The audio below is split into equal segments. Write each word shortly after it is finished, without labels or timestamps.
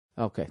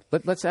Okay.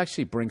 Let's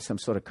actually bring some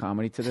sort of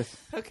comedy to this.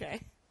 Okay.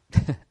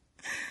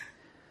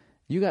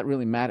 You got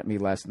really mad at me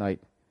last night.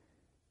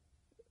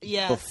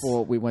 Yes.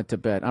 Before we went to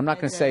bed. I'm not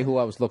going to say who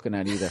I was looking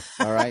at either.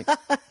 All right?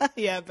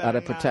 Yeah, out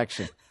of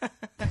protection.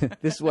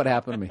 This is what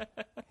happened to me.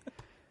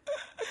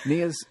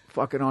 Nia's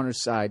fucking on her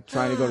side,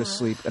 trying to go to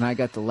sleep, and I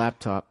got the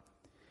laptop,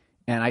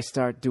 and I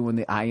start doing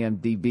the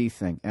IMDb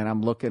thing, and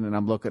I'm looking, and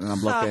I'm looking, and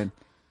I'm looking.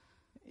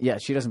 Yeah,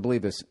 she doesn't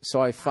believe this.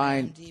 So I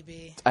find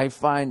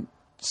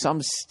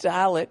some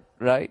starlet,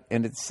 right?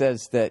 And it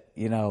says that,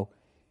 you know,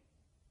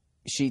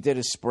 she did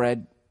a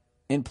spread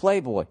in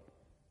Playboy.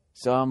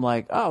 So I'm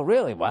like, oh,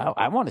 really? Wow,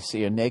 I want to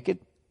see her naked.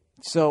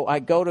 So I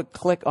go to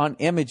click on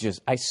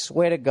images. I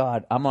swear to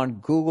God, I'm on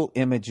Google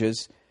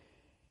Images,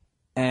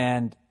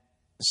 and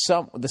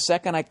the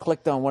second I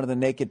clicked on one of the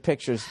naked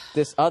pictures,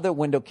 this other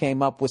window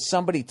came up with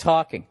somebody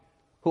talking,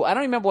 who I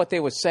don't remember what they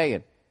were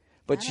saying,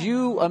 but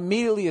you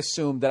immediately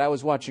assumed that I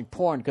was watching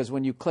porn because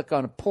when you click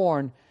on a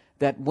porn,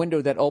 that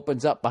window that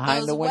opens up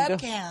behind the window.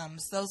 Those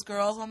webcams, those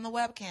girls on the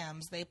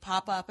webcams, they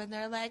pop up and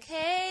they're like,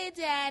 "Hey,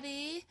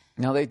 daddy."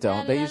 No, they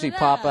don't. They usually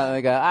pop up and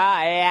they go,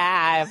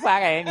 yeah,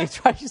 fucking. And you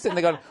try to sit and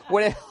they go,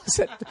 what is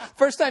it?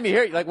 First time you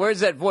hear it, you're like,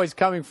 where's that voice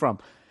coming from?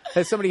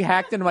 Has somebody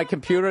hacked into my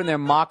computer and they're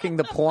mocking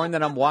the porn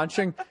that I'm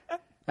watching?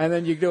 And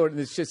then you do it and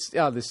it's just,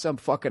 there's some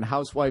fucking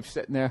housewife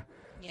sitting there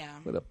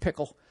with a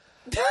pickle.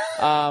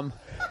 A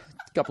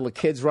couple of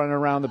kids running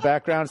around the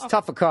background. It's a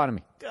tough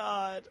economy.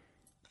 God.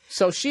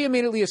 So she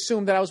immediately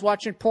assumed that I was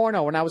watching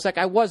porno, and I was like,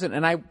 I wasn't.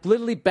 And I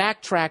literally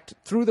backtracked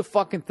through the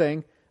fucking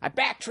thing. I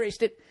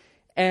backtraced it,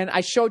 and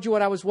I showed you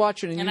what I was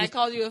watching. And I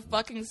called you a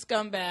fucking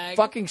scumbag.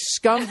 Fucking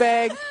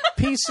scumbag,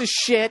 piece of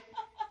shit.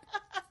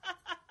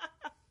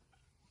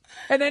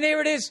 And then here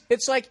it is.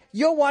 It's like,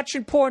 you're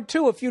watching porn,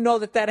 too, if you know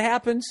that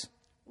happens.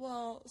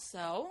 Well,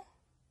 so?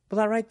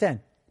 Well, all right, then.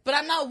 But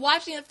I'm not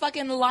watching it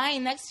fucking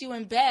lying next to you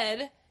in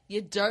bed,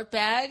 you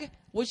dirtbag.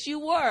 Which you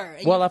were.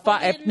 And well,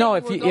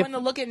 you going to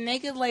look at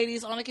naked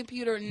ladies on a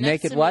computer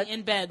next to me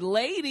in bed,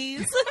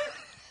 ladies,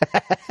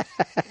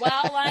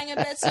 while lying in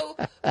bed. So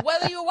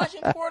whether you're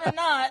watching porn or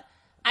not,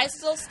 I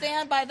still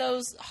stand by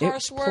those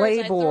harsh words.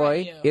 Playboy. I threw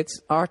at you.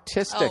 It's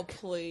artistic. Oh,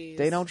 please.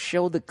 They don't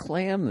show the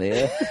clam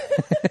there.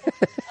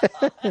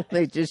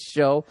 They just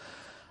show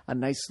a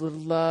nice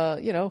little,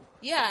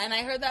 Yeah, and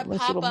I heard that nice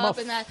pop up muff.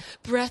 and that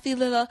breathy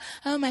little,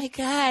 oh my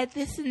God,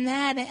 this and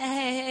that,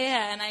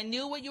 and I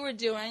knew what you were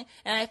doing,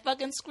 and I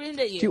fucking screamed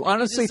at you. Do you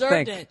honestly deserved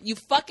think? It. You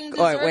fucking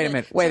deserved it. Wait a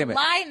minute. Wait a minute.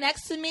 Lie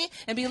next to me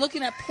and be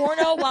looking at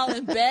porno while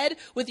in bed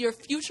with your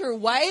future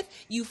wife,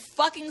 you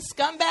fucking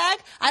scumbag.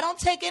 I don't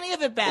take any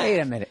of it back. Wait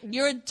a minute.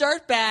 You're a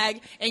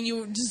dirtbag, and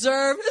you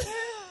deserve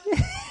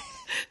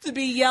to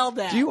be yelled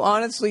at. Do you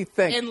honestly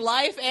think? In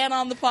life and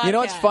on the podcast. You know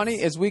what's funny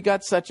is we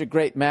got such a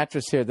great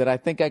mattress here that I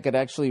think I could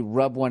actually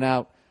rub one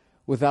out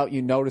without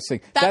you noticing.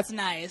 That's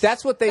nice.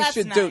 That's what they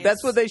should do.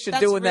 That's what they should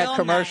do in that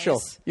commercial.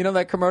 Nice. You know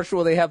that commercial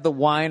where they have the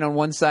wine on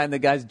one side and the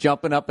guy's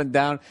jumping up and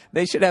down?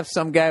 They should have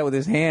some guy with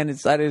his hand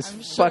inside his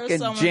fucking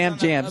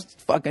jams,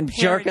 fucking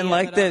jerking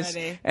like this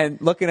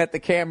and looking at the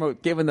camera,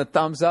 giving the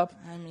thumbs up.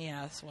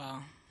 Yes,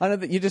 well.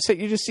 You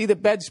just see the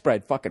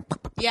bedspread fucking.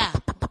 Yeah,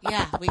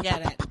 we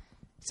get it.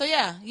 So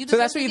yeah, so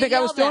that's what you think I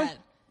was doing?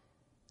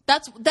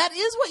 That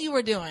is what you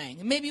were doing.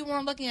 Maybe you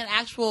weren't looking at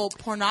actual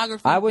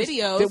pornography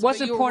videos. It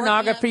wasn't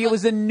pornography. It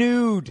was a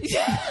nude.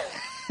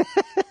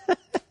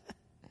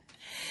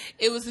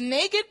 It was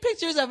naked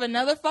pictures of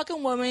another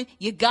fucking woman.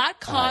 You got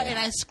caught, and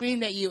I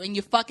screamed at you, and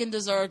you fucking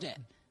deserved it.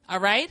 All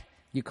right?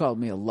 You called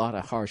me a lot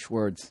of harsh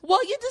words.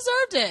 Well, you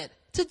deserved it.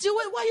 To do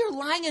it while you're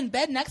lying in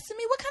bed next to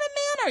me? What kind of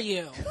man are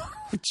you?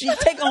 Gee,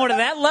 take on to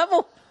that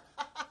level?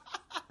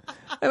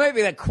 That might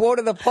be the quote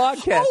of the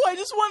podcast. Oh, I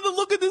just wanted to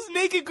look at this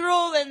naked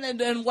girl,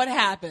 and what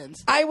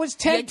happens? I was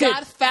tempted. You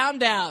got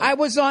found out. I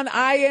was on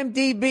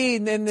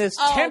IMDb in this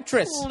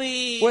temptress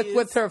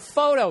with her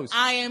photos.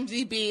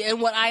 IMDb,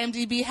 and what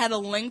IMDb had a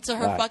link to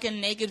her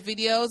fucking naked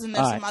videos, and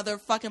there's some other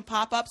fucking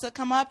pop-ups that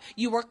come up.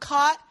 You were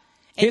caught.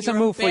 And here's a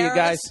move for you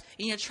guys.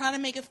 And you're trying to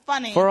make it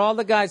funny. For all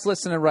the guys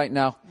listening right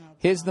now,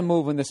 here's the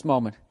move in this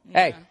moment. Yeah.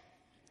 Hey,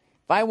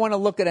 if I want to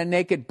look at a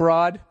naked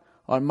broad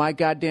on my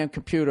goddamn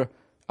computer,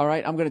 all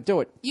right, I'm going to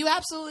do it. You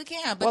absolutely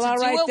can. But to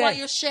do it while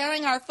you're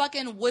sharing our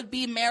fucking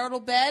would-be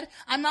marital bed,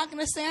 I'm not going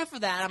to stand for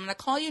that. I'm going to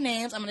call you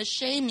names. I'm going to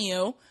shame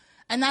you.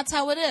 And that's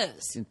how it is.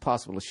 It's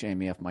impossible to shame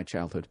me after my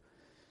childhood.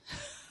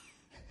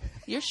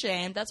 You're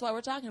shamed. That's why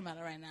we're talking about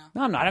it right now.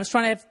 No, I'm not. I was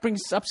trying to bring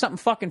up something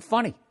fucking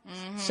funny.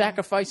 Mm-hmm.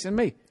 Sacrificing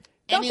me.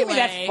 Don't give me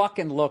that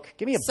fucking look.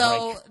 Give me a break.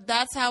 So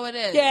that's how it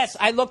is. Yes,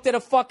 I looked at a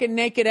fucking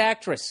naked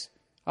actress.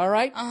 All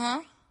right?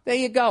 Uh-huh. There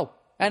you go.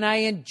 And I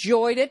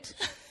enjoyed it.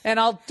 And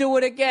I'll do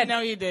it again. No,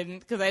 you didn't,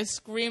 because I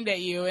screamed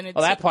at you, and it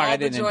that took part all I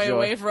the didn't joy enjoy.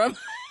 away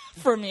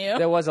from you.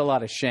 There was a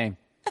lot of shame.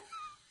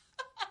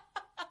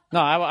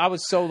 No, I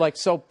was so.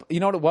 You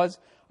know what it was?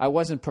 I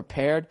wasn't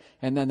prepared,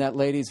 and then that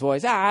lady's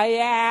voice,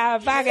 yeah,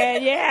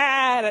 fucking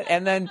yeah,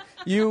 and then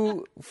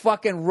you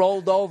fucking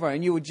rolled over,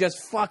 and you were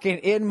just fucking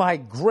in my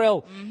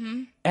grill,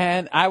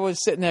 and I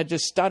was sitting there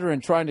just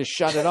stuttering, trying to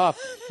shut it off.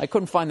 I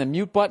couldn't find the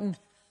mute button.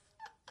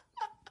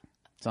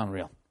 It's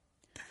unreal.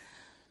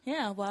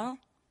 Yeah, well,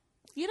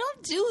 you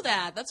don't do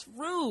that. That's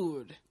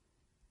rude.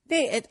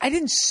 I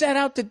didn't set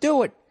out to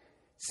do it.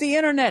 It's the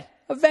internet.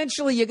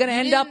 Eventually, you're going to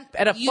end up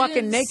at a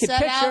fucking naked picture. You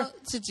didn't set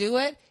out to do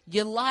it.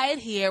 You lied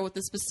here with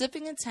the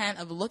specific intent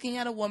of looking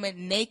at a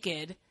woman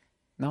naked.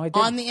 No, I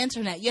didn't. On the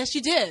internet. Yes,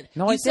 you did.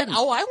 No, I said, didn't.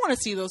 "Oh, I want to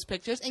see those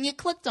pictures," and you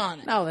clicked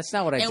on it. No, that's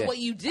not what I did. And what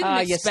you didn't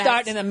expect... You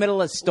start in the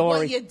middle of the story.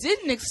 What you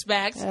didn't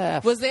expect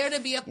was there to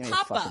be a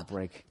pop-up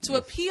to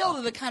appeal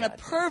to the kind of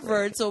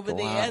perverts over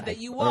there that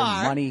you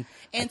are, money,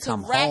 and I to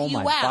come rat home, you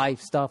I out. buy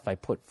stuff, I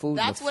put food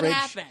That's in the fridge.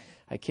 what happened.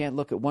 I can't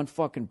look at one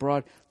fucking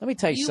broad. Let me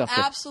tell you something.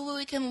 You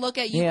absolutely can look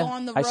at, you go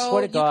on the road. I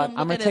swear to God,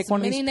 I'm going to take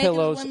one of these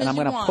pillows and I'm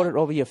going to put it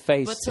over your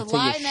face until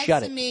you shut it. But to lie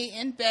next to me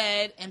in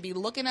bed and be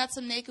looking at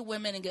some naked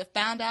women and get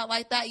found out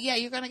like that, yeah,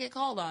 you're going to get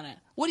called on it.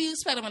 What do you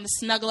expect? I'm going to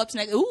snuggle up to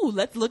naked. Ooh,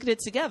 let's look at it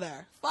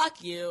together.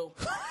 Fuck you.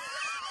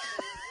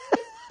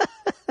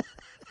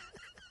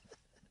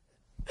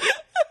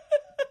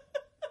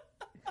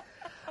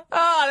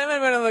 Oh, that might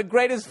have been one of the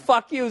greatest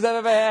fuck yous I've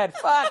ever had.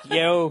 Fuck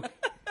you.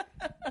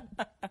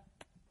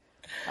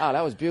 Oh,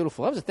 that was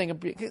beautiful. That was a thing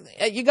of...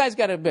 You guys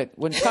got to admit,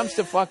 when it comes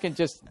to fucking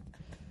just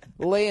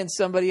laying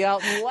somebody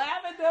out and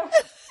laughing them.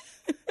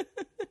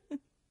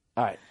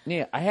 All right,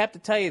 Nia, I have to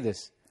tell you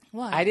this.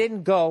 What? I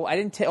didn't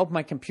open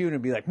my computer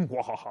and be like, I'm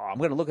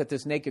going to look at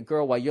this naked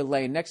girl while you're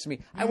laying next to me.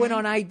 I went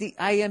on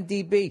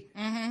IMDb,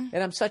 and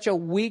I'm such a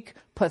weak,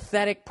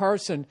 pathetic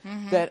person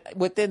that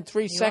within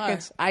 3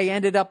 seconds, I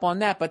ended up on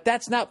that. But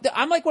that's not...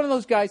 I'm like one of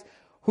those guys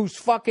who's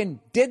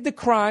fucking did the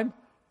crime.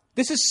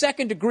 This is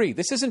second degree.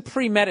 This isn't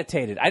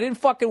premeditated. I didn't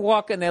fucking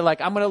walk in there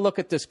like, I'm going to look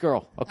at this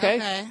girl,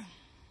 okay?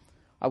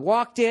 I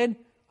walked in,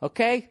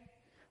 okay?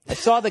 I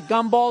saw the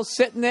gumballs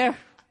sitting there.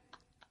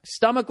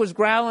 Stomach was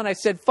growling. I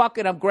said, fuck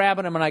it, I'm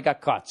grabbing them, and I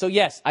got caught. So,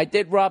 yes, I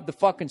did rob the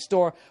fucking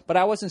store, but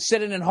I wasn't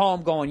sitting at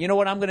home going, you know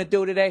what I'm going to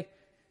do today?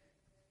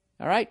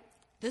 All right?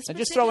 And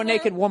just throw a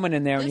naked woman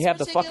in there, and you have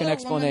the fucking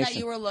explanation. Woman that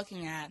you were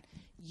looking at,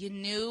 you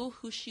knew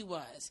who she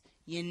was.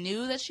 You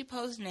knew that she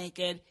posed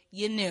naked.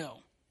 You knew,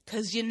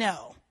 because you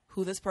know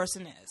who this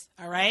person is,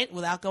 all right,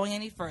 without going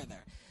any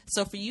further.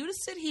 So for you to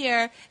sit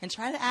here and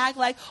try to act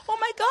like, oh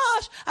my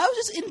gosh, I was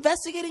just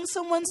investigating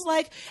someone's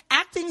like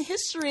acting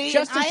history.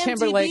 Justin and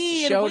Timberlake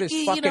IMDb showed and Wiki,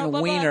 his fucking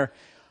wiener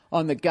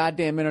on the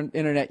goddamn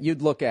internet.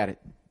 You'd look at it.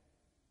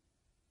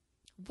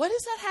 What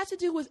does that have to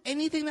do with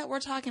anything that we're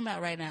talking about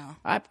right now?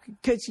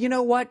 Because you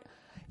know what?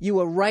 You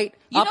were right.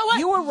 You know what?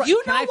 You were right. You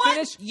know Can I what?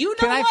 finish? You know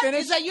Can I what?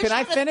 finish? Is that you're Can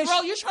I finish?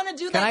 You're trying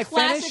to do that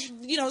classic,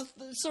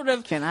 sort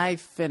of. Can I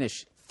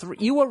finish?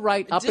 You were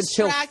right up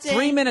until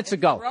 3 minutes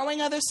ago.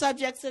 Throwing other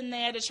subjects in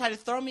there to try to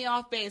throw me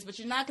off base, but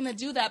you're not going to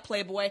do that,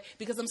 Playboy,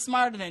 because I'm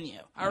smarter than you.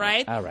 All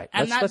right? All right.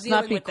 Let's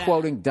not be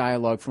quoting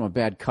dialogue from a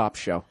bad cop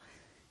show.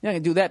 You're not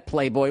going to do that,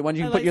 Playboy. Why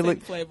don't you put your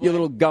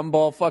little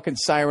gumball fucking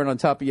siren on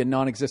top of your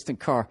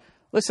non-existent car?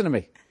 Listen to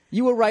me.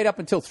 You were right up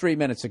until 3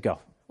 minutes ago.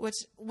 Which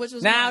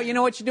was now you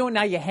know what you're doing.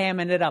 Now you're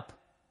hamming it up.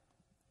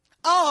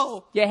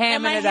 Oh, you're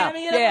hamming it up. Am I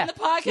hamming it up on the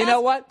podcast? You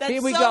know what? That's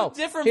Here we so go.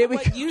 Different from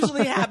what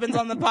usually happens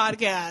on the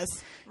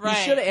podcast. Right.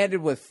 You should have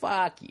ended with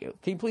 "fuck you."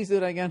 Can you please do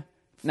that again?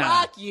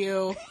 Fuck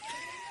you.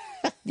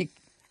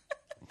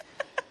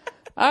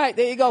 All right,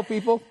 there you go,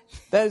 people.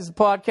 That is the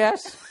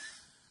podcast.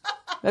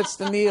 That's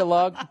the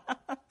Neologue.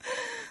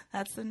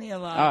 That's the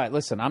Neologue. All right,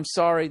 listen, I'm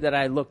sorry that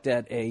I looked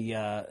at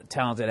a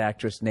talented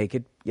actress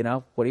naked. You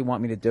know, what do you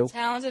want me to do?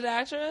 Talented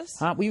actress?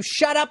 Will you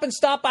shut up and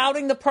stop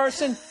outing the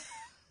person?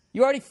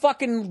 You already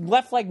fucking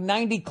left like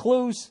 90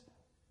 clues.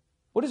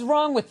 What is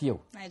wrong with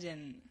you? I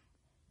didn't.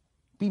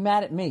 Be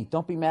mad at me.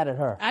 Don't be mad at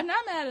her. I'm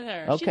not mad at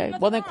her. Okay,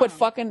 well then quit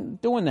fucking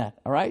doing that,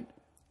 all right?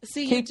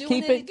 See, you're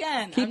doing it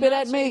again. Keep it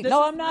at me.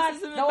 No, I'm not.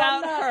 This isn't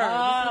about her. This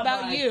is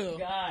about you.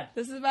 God.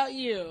 This is about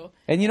you.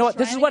 And you know what?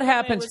 This is what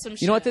happens.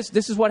 You know what?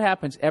 This is what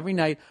happens every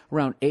night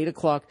around 8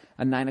 o'clock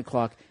and 9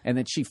 o'clock, and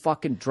then she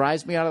fucking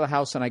drives me out of the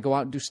house, and I go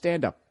out and do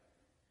stand-up.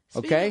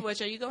 Okay? Speaking of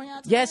which, are you going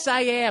out tonight? Yes,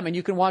 I am, and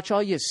you can watch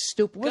all your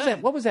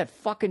stupid... What was that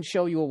fucking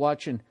show you were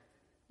watching?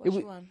 Which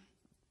one?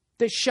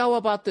 The show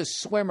about the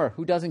swimmer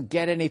who doesn't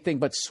get anything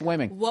but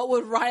swimming. What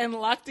would Ryan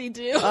Lochte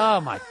do? Oh,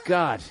 my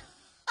God.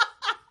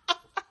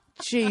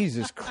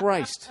 Jesus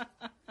Christ.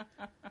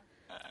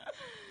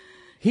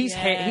 He's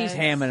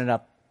hamming it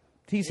up.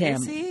 Is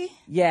he?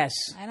 Yes.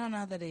 I don't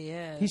know that he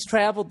is. He's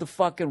traveled the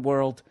fucking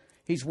world.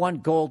 He's won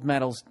gold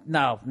medals.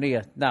 No,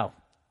 Nia, no.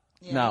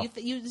 Yeah, no.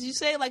 You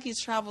say like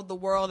he's traveled the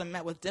world and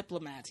met with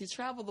diplomats. He's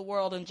traveled the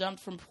world and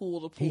jumped from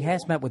pool to pool. He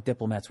has met with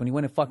diplomats. When he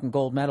win a fucking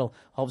gold medal,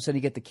 all of a sudden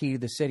you get the key to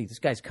the city. This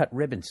guy's cut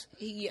ribbons.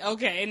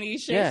 And he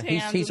shakes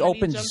hands. He's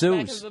opened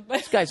zoos.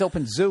 This guy's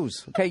opened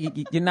zoos. Okay,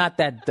 you're not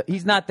that.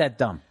 He's not that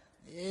dumb.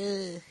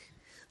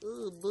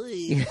 Oh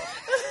boy.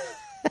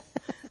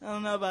 I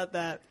don't know about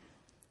that.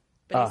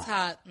 But he's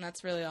hot, and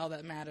that's really all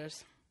that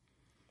matters.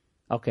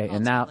 Okay,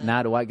 ultimately. And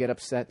now do I get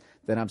upset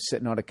that I'm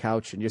sitting on a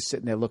couch and you're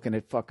sitting there looking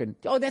at fucking...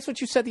 Oh, that's what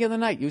you said the other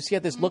night. You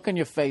had this look on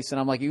your face, and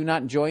I'm like, are you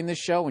not enjoying this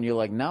show? And you're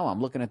like, no, I'm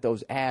looking at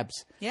those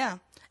abs. Yeah.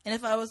 And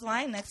if I was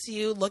lying next to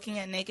you looking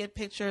at naked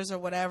pictures or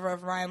whatever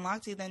of Ryan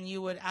Lochte, then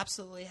you would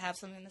absolutely have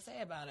something to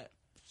say about it.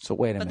 So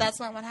wait a minute. But that's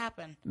not what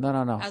happened. No.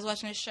 I was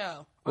watching a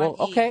show. Well,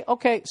 on E!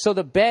 okay. So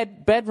the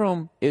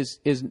bedroom is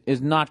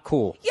not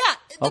cool. Yeah,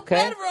 the Okay.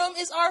 bedroom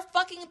is our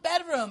fucking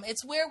bedroom.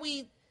 It's where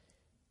we.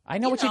 I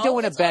know what you do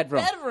in a it's our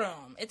bedroom.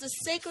 bedroom. It's a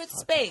sacred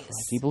space.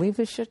 Do you believe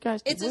this shit,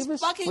 guys? Do It's you a believe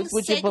this? fucking Would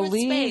you sacred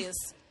believe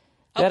space.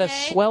 that Okay?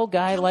 a swell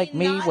guy Can like we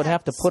me not would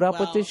have to put up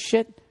with swell? this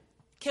shit?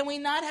 Can we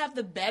not have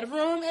the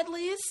bedroom at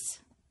least?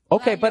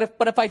 Okay, Without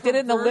but if I did it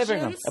in the living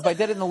room, perversions? if I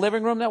did it in the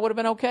living room, that would have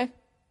been okay.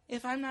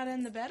 If I'm not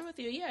in the bed with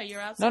you, yeah,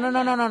 you're outside. No.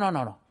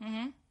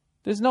 Mm-hmm.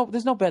 There's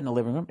no bed in the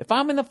living room. If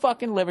I'm in the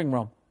fucking living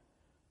room,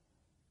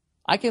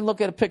 I can look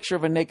at a picture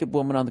of a naked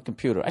woman on the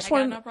computer. I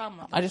got no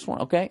problem with that. I just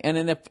want okay, and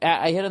then if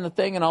I hit on the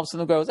thing, and all of a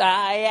sudden it goes,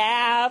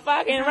 yeah,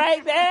 fucking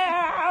right there.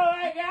 Oh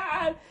my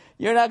god,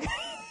 you're not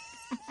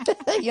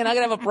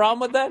gonna have a problem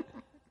with that.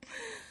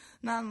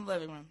 Not in the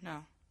living room, no.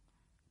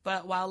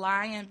 But while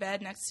lying in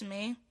bed next to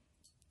me,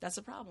 that's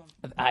a problem.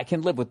 I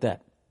can live with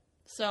that.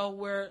 So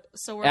we're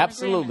in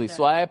Absolutely. agreement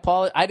So I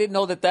apologize. I didn't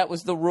know that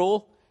was the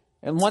rule.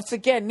 And once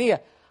again,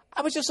 Nia,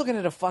 I was just looking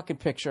at a fucking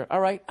picture. All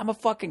right, I'm a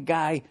fucking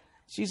guy.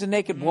 She's a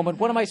naked woman.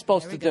 What am I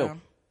supposed to do? go.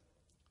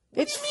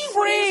 It's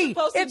What are you free.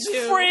 supposed to It's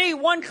do? free.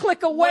 One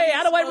click What away. are you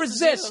How do I supposed to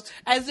do? resist?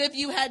 As if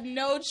you had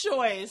no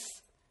choice.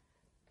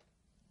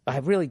 I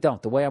really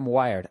don't. The way I'm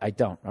wired, I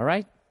don't. All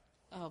right.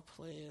 Oh,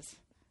 please.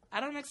 I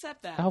don't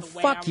accept that. Oh, the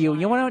way fuck I'm you.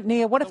 Wired. You want to,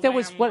 Nia? What if The there way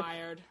was I'm what?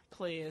 wired.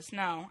 Please,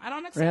 no. I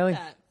don't accept Really?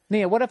 that.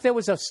 Nia, what if there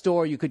was a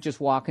store you could just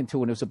walk into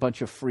and there was a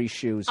bunch of free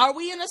shoes? Are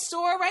we in a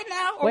store right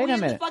now? Or Wait are we a in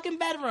minute. the fucking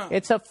bedroom?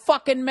 It's a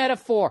fucking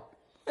metaphor.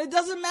 It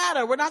doesn't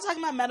matter. We're not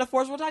talking about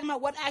metaphors. We're talking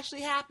about what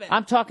actually happened.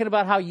 I'm talking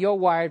about how you're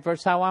wired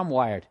versus how I'm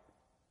wired.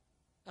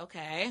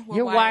 Okay.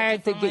 You're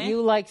wired to get differently.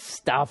 you like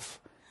stuff.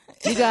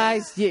 You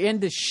guys, you're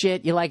into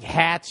shit. You like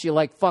hats. You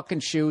like fucking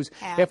shoes.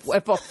 Hats.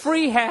 If a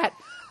free hat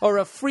or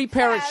a free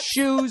pair of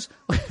shoes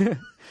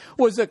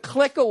was a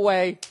click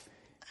away,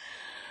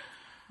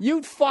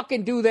 you'd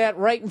fucking do that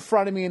right in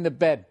front of me in the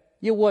bed.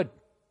 You would.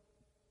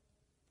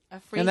 A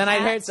free And then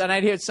hat,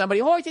 I'd hear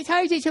somebody, oh, it's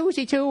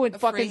a too, and a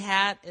fucking. free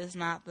hat is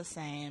not the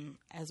same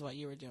as what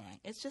you were doing.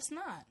 It's just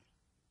not.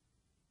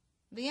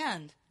 The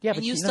end. Yeah, and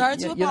but you you're not- started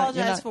to you're not- apologize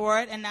you're not- for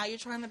it, and now you're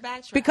trying to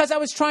backtrack. Because I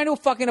was trying to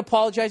fucking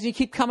apologize, and you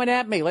keep coming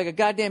at me like a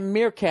goddamn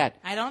meerkat.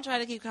 I don't try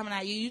to keep coming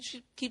at you. You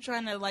keep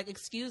trying to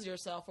excuse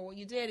yourself for what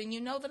you did, and you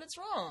know that it's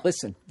wrong.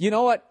 Listen, you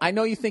know what? I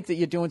know you think that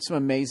you're doing some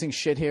amazing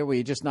shit here where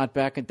you're just not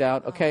backing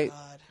down. Okay. Oh,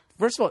 God.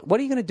 First of all, what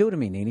are you going to do to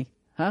me, Nene?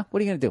 Huh? What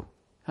are you going to do?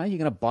 Huh? You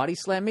going to body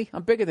slam me?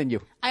 I'm bigger than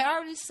you. I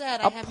already said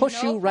I'll I have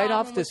push no you right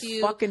problem off this with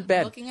you fucking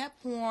bed. looking at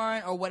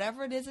porn or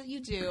whatever it is that you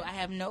do. I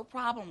have no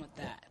problem with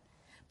that.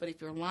 But if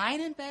you're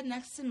lying in bed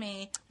next to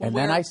me, when And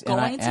we're then I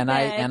going to and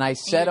bed, I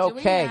said you're doing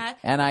okay, that,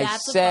 and I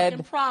that's said a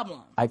fucking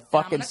problem. I And I'm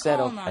fucking gonna said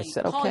call okay. on I you,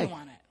 said call okay, you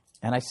on it.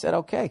 and I said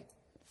okay.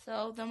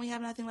 So then we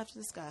have nothing left to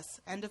discuss.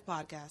 End of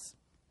podcast.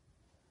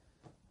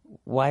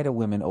 Why do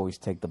women always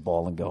take the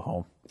ball and go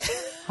home?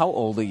 How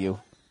old are you?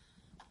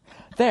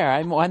 There,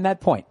 I'm on that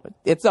point.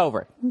 It's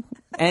over.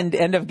 End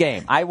of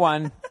game. I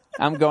won.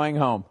 I'm going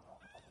home.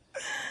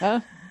 Huh?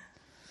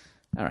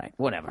 All right,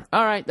 whatever.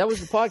 All right, that was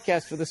the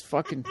podcast for this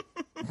fucking.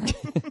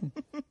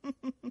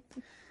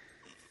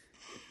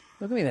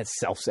 Look at me, that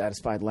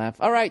self-satisfied laugh.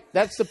 All right,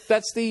 that's the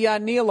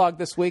Neolog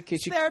this week.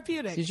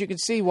 Therapeutic. As you can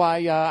see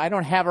why I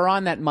don't have her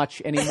on that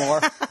much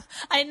anymore.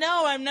 I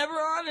know. I'm never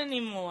on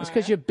anymore. It's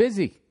because you're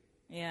busy.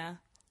 Yeah.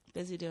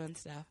 Busy doing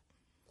stuff.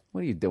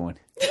 What are you doing?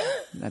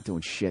 Not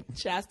doing shit.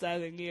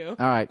 Chastising you.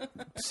 All right,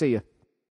 see ya.